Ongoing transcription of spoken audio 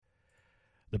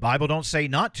The Bible don't say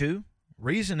not to.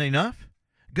 Reason enough.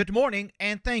 Good morning,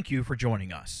 and thank you for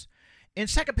joining us. In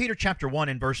 2 Peter chapter 1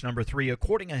 and verse number 3,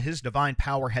 according to his divine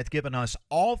power hath given us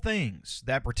all things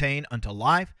that pertain unto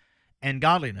life and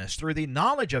godliness through the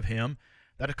knowledge of him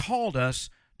that hath called us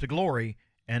to glory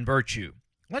and virtue.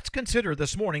 Let's consider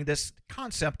this morning this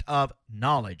concept of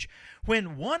knowledge.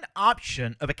 When one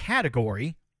option of a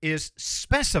category is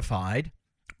specified,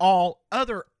 all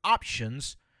other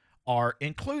options are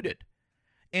included.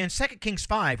 In 2 Kings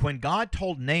 5, when God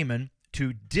told Naaman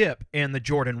to dip in the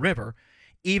Jordan River,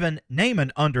 even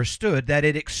Naaman understood that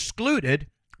it excluded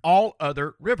all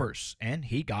other rivers, and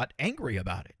he got angry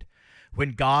about it.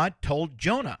 When God told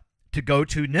Jonah to go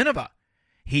to Nineveh,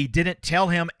 he didn't tell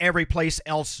him every place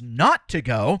else not to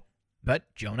go,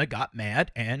 but Jonah got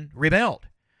mad and rebelled.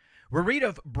 We read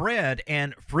of bread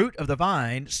and fruit of the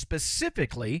vine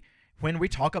specifically when we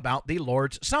talk about the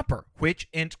Lord's Supper, which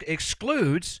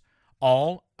excludes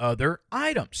all other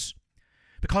items.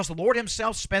 Because the Lord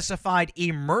himself specified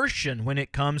immersion when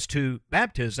it comes to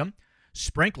baptism,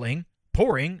 sprinkling,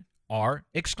 pouring are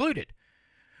excluded.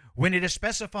 When it is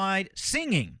specified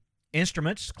singing,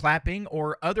 instruments, clapping,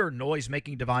 or other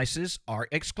noise-making devices are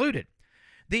excluded.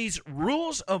 These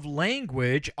rules of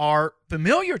language are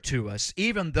familiar to us,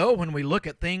 even though when we look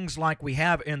at things like we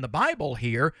have in the Bible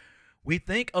here, we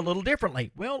think a little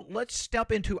differently. Well, let's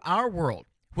step into our world.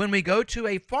 When we go to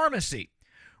a pharmacy,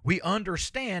 we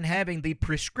understand having the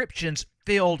prescriptions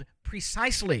filled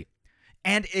precisely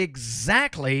and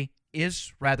exactly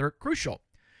is rather crucial.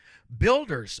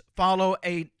 Builders follow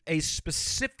a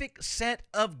specific set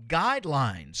of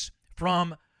guidelines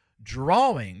from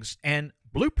drawings and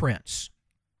blueprints.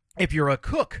 If you're a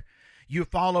cook, you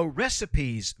follow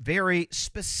recipes very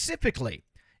specifically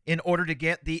in order to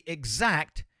get the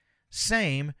exact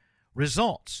same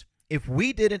results. If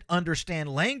we didn't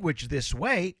understand language this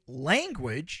way,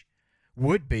 language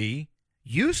would be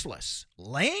useless.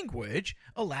 Language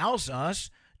allows us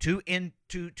to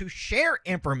share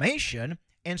information,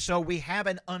 and so we have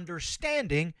an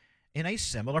understanding in a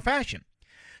similar fashion.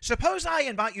 Suppose I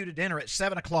invite you to dinner at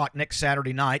 7 o'clock next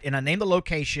Saturday night, and I name the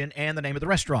location and the name of the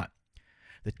restaurant.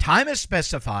 The time is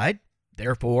specified,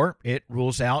 therefore it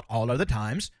rules out all other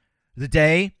times. The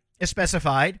day is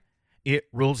specified, it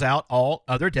rules out all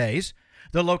other days.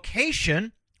 The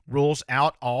location rules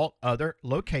out all other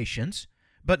locations.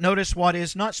 But notice what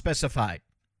is not specified.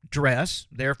 Dress,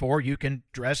 therefore you can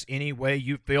dress any way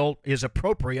you feel is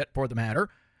appropriate for the matter,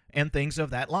 and things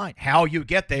of that line. How you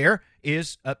get there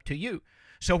is up to you.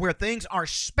 So where things are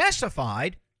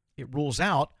specified, it rules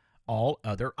out all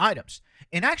other items.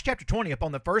 In Acts chapter 20,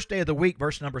 upon the first day of the week,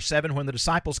 verse number 7, when the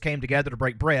disciples came together to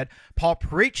break bread, Paul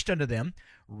preached unto them,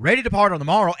 ready to depart on the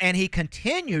morrow, and he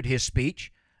continued his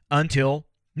speech until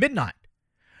midnight.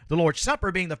 The Lord's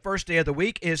Supper, being the first day of the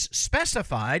week, is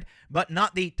specified, but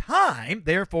not the time.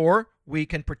 Therefore, we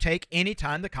can partake any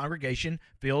time the congregation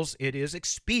feels it is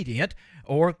expedient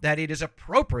or that it is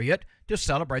appropriate to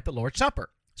celebrate the Lord's Supper.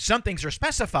 Some things are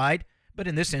specified, but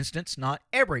in this instance, not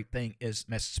everything is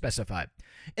specified.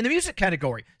 In the music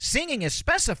category, singing is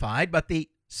specified, but the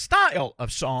style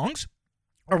of songs,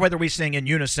 or whether we sing in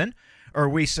unison or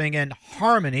we sing in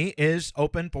harmony, is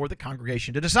open for the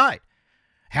congregation to decide.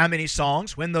 How many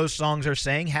songs, when those songs are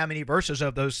sang, how many verses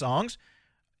of those songs,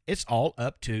 it's all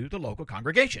up to the local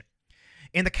congregation.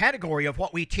 In the category of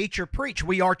what we teach or preach,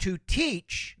 we are to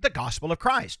teach the gospel of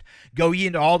Christ. Go ye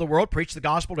into all the world, preach the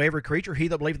gospel to every creature. He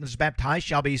that believeth and is baptized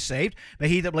shall be saved, but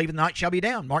he that believeth not shall be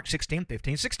damned. Mark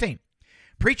 16:15-16.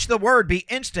 Preach the word, be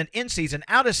instant, in season,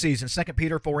 out of season. 2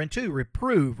 Peter 4:2.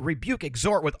 Reprove, rebuke,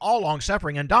 exhort with all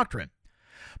longsuffering and doctrine.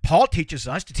 Paul teaches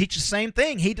us to teach the same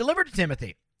thing he delivered to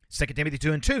Timothy. 2 Timothy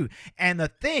 2:2. And the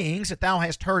things that thou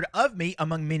hast heard of me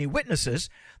among many witnesses,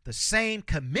 the same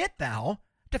commit thou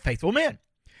to faithful men,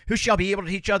 who shall be able to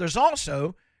teach others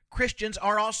also. Christians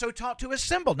are also taught to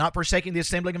assemble, not forsaking the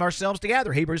assembling of ourselves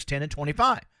together. Hebrews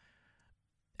 10:25.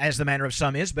 As the manner of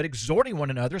some is, but exhorting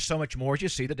one another, so much more as you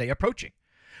see the day approaching.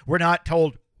 We're not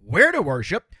told where to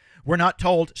worship. We're not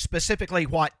told specifically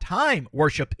what time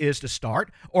worship is to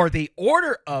start or the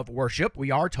order of worship.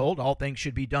 We are told all things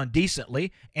should be done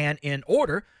decently and in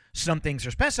order. Some things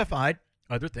are specified.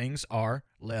 Other things are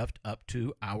left up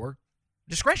to our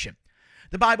discretion.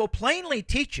 The Bible plainly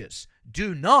teaches,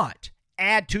 do not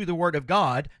add to the Word of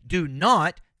God. Do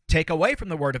not take away from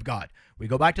the Word of God. We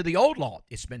go back to the old law.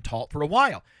 It's been taught for a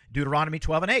while. Deuteronomy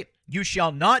 12:8. You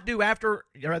shall not do after,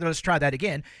 rather, let's try that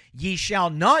again. Ye shall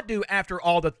not do after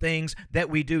all the things that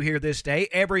we do here this day.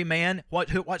 Every man,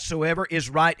 whatsoever is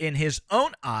right in his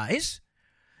own eyes.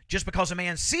 Just because a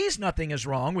man sees nothing is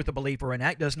wrong with a belief or an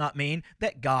act does not mean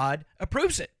that God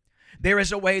approves it. There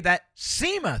is a way that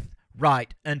seemeth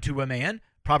right unto a man,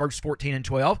 Proverbs 14 and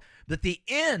 12, that the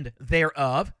end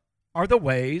thereof are the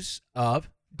ways of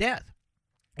death.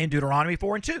 In Deuteronomy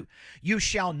 4 and 2, you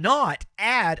shall not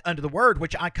add unto the word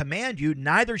which I command you,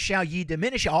 neither shall ye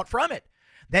diminish aught from it,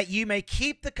 that ye may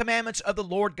keep the commandments of the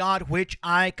Lord God which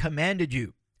I commanded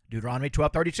you. Deuteronomy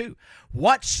 12:32,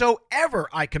 whatsoever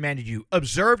I commanded you,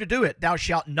 observe to do it. Thou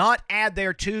shalt not add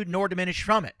thereto nor diminish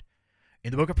from it.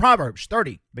 In the book of Proverbs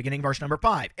 30, beginning verse number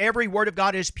 5, every word of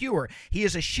God is pure. He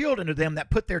is a shield unto them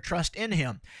that put their trust in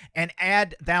him. And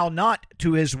add thou not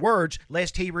to his words,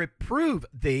 lest he reprove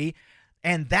thee,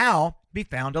 and thou be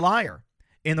found a liar.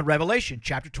 In the Revelation,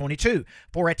 chapter 22,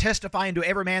 for I testify unto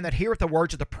every man that heareth the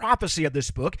words of the prophecy of this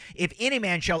book, if any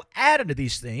man shall add unto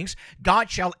these things,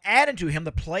 God shall add unto him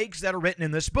the plagues that are written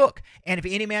in this book. And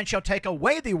if any man shall take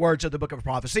away the words of the book of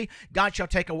prophecy, God shall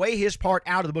take away his part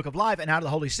out of the book of life and out of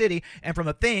the holy city and from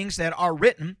the things that are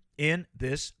written in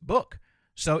this book.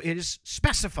 So it is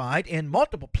specified in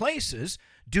multiple places,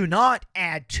 do not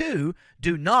add to,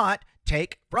 do not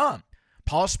take from.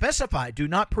 Paul specified, do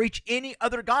not preach any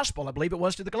other gospel, I believe it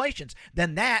was to the Galatians,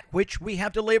 than that which we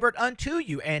have delivered unto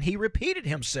you. And he repeated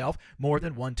himself more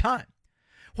than one time.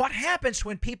 What happens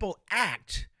when people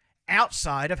act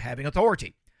outside of having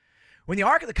authority? When the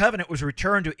Ark of the Covenant was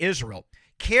returned to Israel,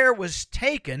 care was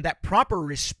taken that proper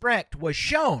respect was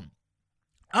shown.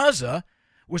 Uzzah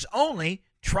was only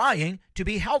trying to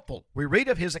be helpful. We read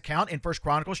of his account in 1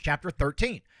 Chronicles chapter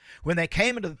 13. When they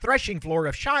came into the threshing floor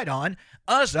of Shidon,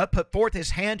 Uzzah put forth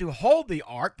his hand to hold the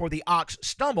ark, for the ox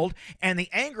stumbled, and the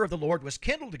anger of the Lord was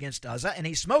kindled against Uzzah, and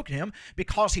he smote him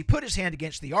because he put his hand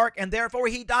against the ark, and therefore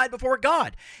he died before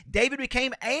God. David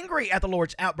became angry at the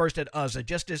Lord's outburst at Uzzah,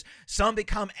 just as some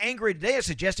become angry today,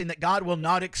 suggesting that God will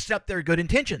not accept their good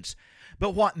intentions.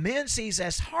 But what men sees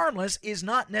as harmless is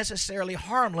not necessarily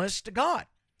harmless to God.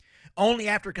 Only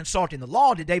after consulting the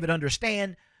law did David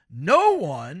understand no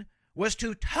one was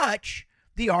to touch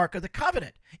the Ark of the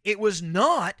Covenant. It was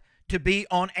not to be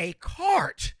on a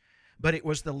cart, but it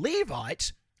was the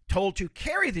Levites told to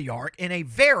carry the Ark in a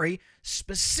very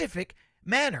specific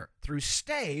manner through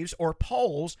staves or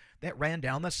poles that ran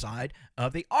down the side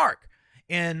of the Ark.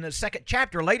 In the second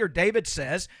chapter later, David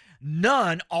says,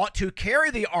 none ought to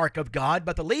carry the ark of God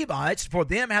but the Levites, for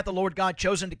them hath the Lord God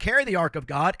chosen to carry the ark of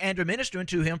God and to minister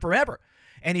unto him forever.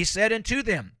 And he said unto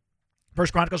them, 1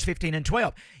 Chronicles 15 and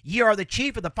 12, ye are the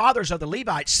chief of the fathers of the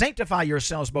Levites. Sanctify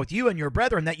yourselves, both you and your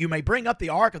brethren, that you may bring up the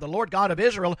ark of the Lord God of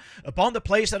Israel upon the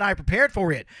place that I prepared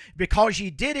for it. Because ye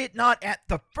did it not at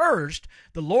the first,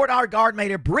 the Lord our God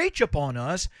made a breach upon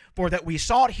us, for that we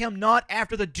sought him not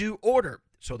after the due order.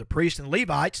 So the priests and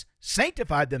Levites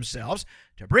sanctified themselves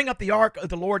to bring up the ark of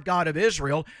the Lord God of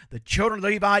Israel. The children of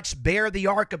the Levites bear the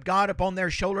ark of God upon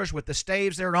their shoulders with the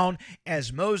staves thereon,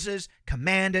 as Moses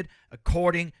commanded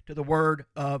according to the word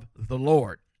of the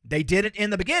Lord. They did it in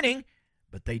the beginning,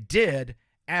 but they did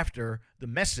after the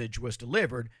message was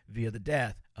delivered via the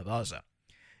death of Uzzah.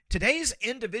 Today's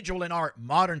individual in our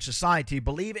modern society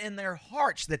believe in their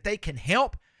hearts that they can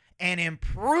help and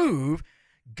improve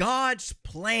God's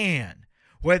plan,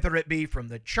 whether it be from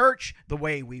the church, the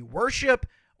way we worship,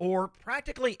 or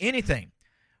practically anything.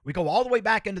 We go all the way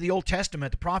back into the Old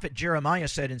Testament. The prophet Jeremiah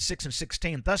said in 6 and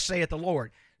 16, thus saith the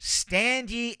Lord, stand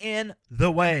ye in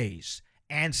the ways,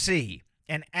 and see,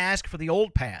 and ask for the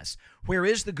old paths, where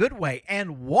is the good way,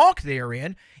 and walk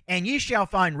therein, and ye shall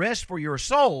find rest for your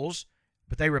souls.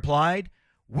 But they replied,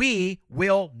 we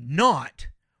will not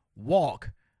walk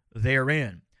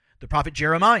therein. The prophet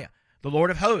Jeremiah, the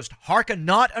Lord of hosts, hearken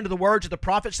not unto the words of the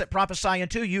prophets that prophesy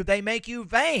unto you. They make you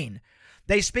vain.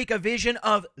 They speak a vision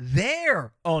of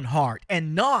their own heart,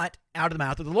 and not out of the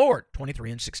mouth of the Lord.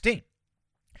 23 and 16.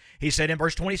 He said in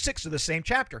verse 26 of the same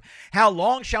chapter, how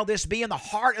long shall this be in the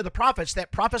heart of the prophets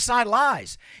that prophesy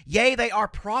lies? Yea, they are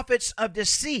prophets of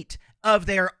deceit of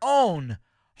their own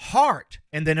heart.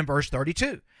 And then in verse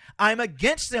 32, I am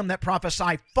against them that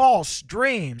prophesy false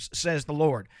dreams, says the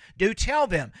Lord. Do tell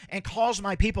them, and cause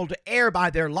my people to err by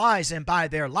their lies and by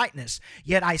their likeness.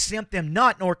 Yet I sent them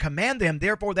not, nor command them,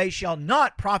 therefore they shall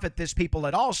not profit this people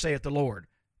at all, saith the Lord.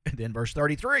 And then verse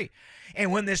 33,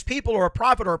 and when this people or a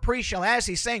prophet or a priest shall ask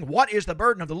thee, saying, what is the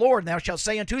burden of the Lord? And thou shalt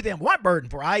say unto them, what burden?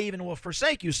 For I even will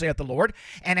forsake you, saith the Lord.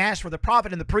 And as for the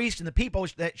prophet and the priest and the people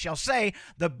that shall say,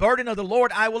 the burden of the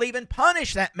Lord, I will even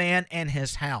punish that man and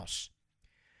his house.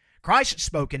 Christ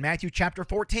spoke in Matthew chapter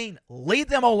 14, leave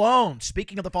them alone,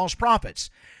 speaking of the false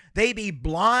prophets. They be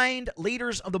blind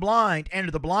leaders of the blind, and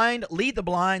to the blind lead the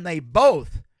blind, they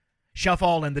both shall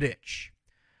fall in the ditch.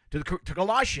 To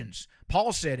Colossians,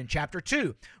 Paul said in chapter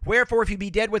 2, "Wherefore, if you be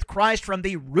dead with Christ from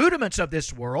the rudiments of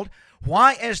this world,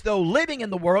 why, as though living in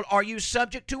the world, are you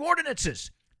subject to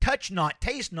ordinances? Touch not,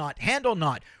 taste not, handle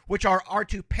not, which are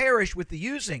to perish with the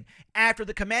using, after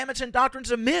the commandments and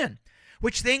doctrines of men,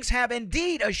 which things have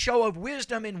indeed a show of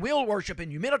wisdom in will worship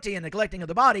and humility and neglecting of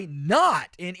the body, not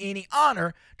in any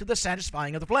honor to the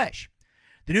satisfying of the flesh."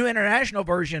 The New International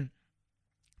Version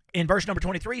in verse number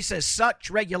 23 says,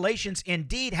 "Such regulations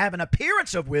indeed have an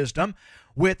appearance of wisdom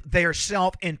with their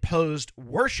self-imposed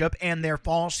worship and their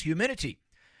false humility."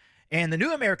 And the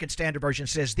New American Standard Version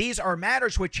says, "These are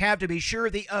matters which have, to be sure,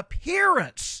 the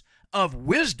appearance of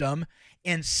wisdom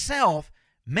in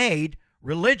self-made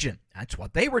religion." That's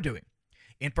what they were doing.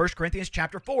 In 1 Corinthians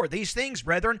chapter 4, "These things,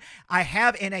 brethren, I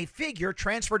have in a figure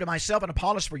transferred to myself and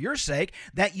Apollos for your sake,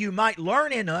 that you might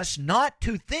learn in us not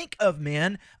to think of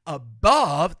men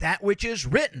above that which is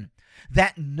written,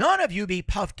 that none of you be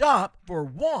puffed up for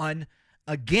one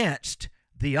against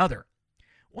the other."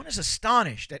 One is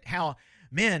astonished at how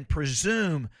men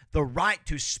presume the right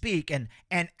to speak and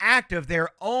act of their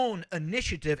own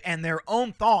initiative and their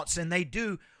own thoughts, and they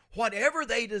do whatever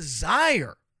they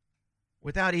desire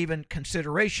without even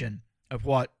consideration of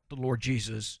what the Lord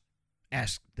Jesus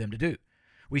asked them to do.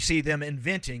 We see them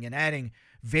inventing and adding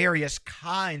various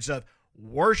kinds of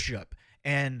worship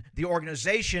and the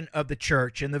organization of the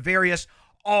church and the various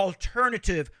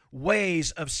alternative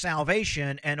ways of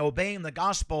salvation and obeying the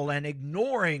gospel and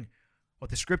ignoring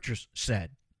what the Scriptures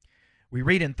said. We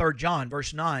read in 3 John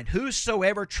verse 9,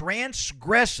 "Whosoever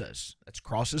transgresses," that's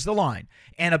crosses the line,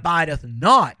 "and abideth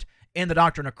not in the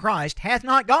doctrine of Christ hath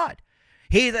not God.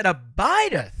 He that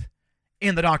abideth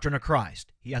in the doctrine of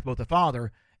Christ, he hath both the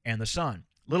Father and the Son."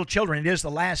 Little children, it is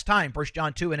the last time, 1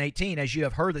 John 2 and 18, "As you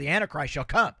have heard that the Antichrist shall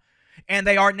come, and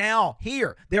they are now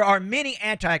here. There are many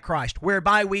Antichrist,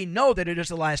 whereby we know that it is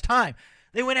the last time.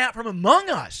 They went out from among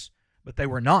us, but they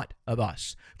were not of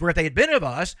us. For if they had been of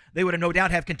us, they would have no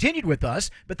doubt have continued with us,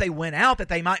 but they went out that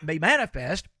they might be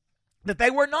manifest that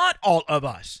they were not all of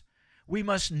us." We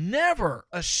must never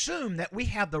assume that we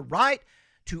have the right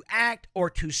to act or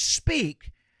to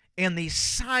speak in the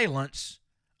silence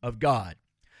of God.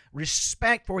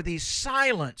 Respect for the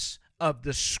silence of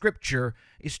the Scripture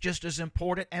is just as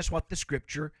important as what the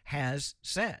Scripture has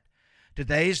said.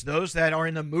 Today's those that are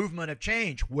in the movement of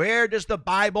change, where does the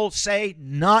Bible say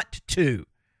not to?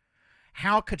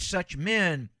 How could such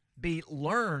men be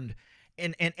learned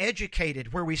and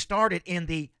educated where we started in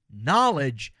the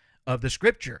knowledge of the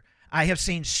Scripture? I have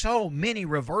seen so many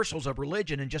reversals of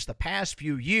religion in just the past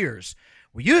few years.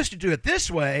 We used to do it this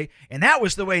way, and that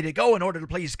was the way to go in order to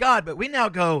please God, but we now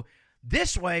go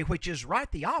this way, which is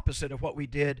right the opposite of what we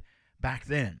did back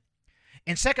then.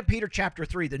 In 2 Peter chapter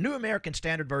 3, the New American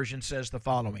Standard Version says the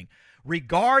following,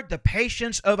 "Regard the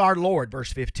patience of our Lord,"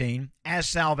 verse 15, "as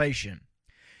salvation,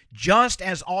 just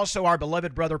as also our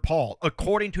beloved brother Paul,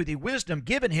 according to the wisdom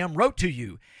given him, wrote to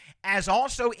you, as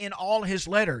also in all his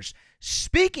letters,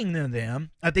 speaking to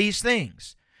them of these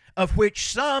things, of which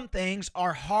some things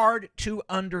are hard to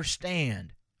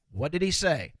understand." What did he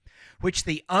say? "Which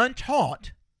the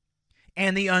untaught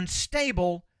and the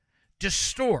unstable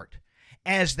distort,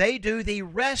 as they do the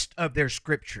rest of their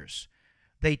Scriptures.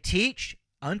 They teach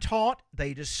untaught,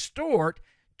 they distort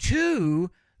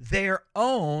to their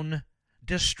own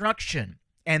destruction.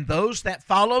 And those that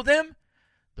follow them,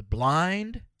 the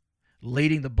blind,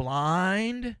 leading the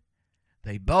blind,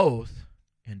 they both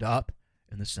end up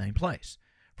in the same place."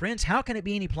 Friends, how can it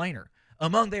be any plainer?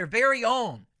 Among their very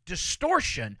own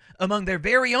distortion, among their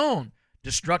very own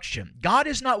destruction. God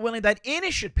is not willing that any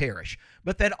should perish,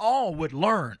 but that all would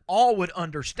learn, all would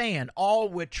understand, all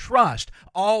would trust,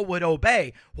 all would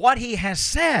obey what He has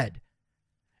said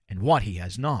and what He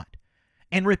has not,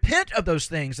 and repent of those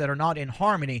things that are not in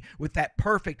harmony with that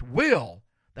perfect will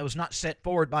that was not set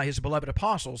forward by His beloved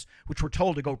apostles, which were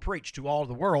told to go preach to all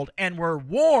the world and were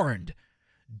warned,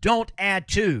 don't add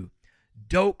to,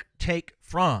 don't take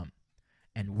from.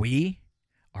 And we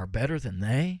are better than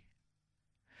they?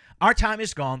 Our time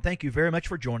is gone. Thank you very much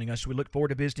for joining us. We look forward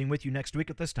to visiting with you next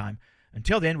week at this time.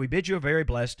 Until then, we bid you a very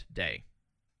blessed day.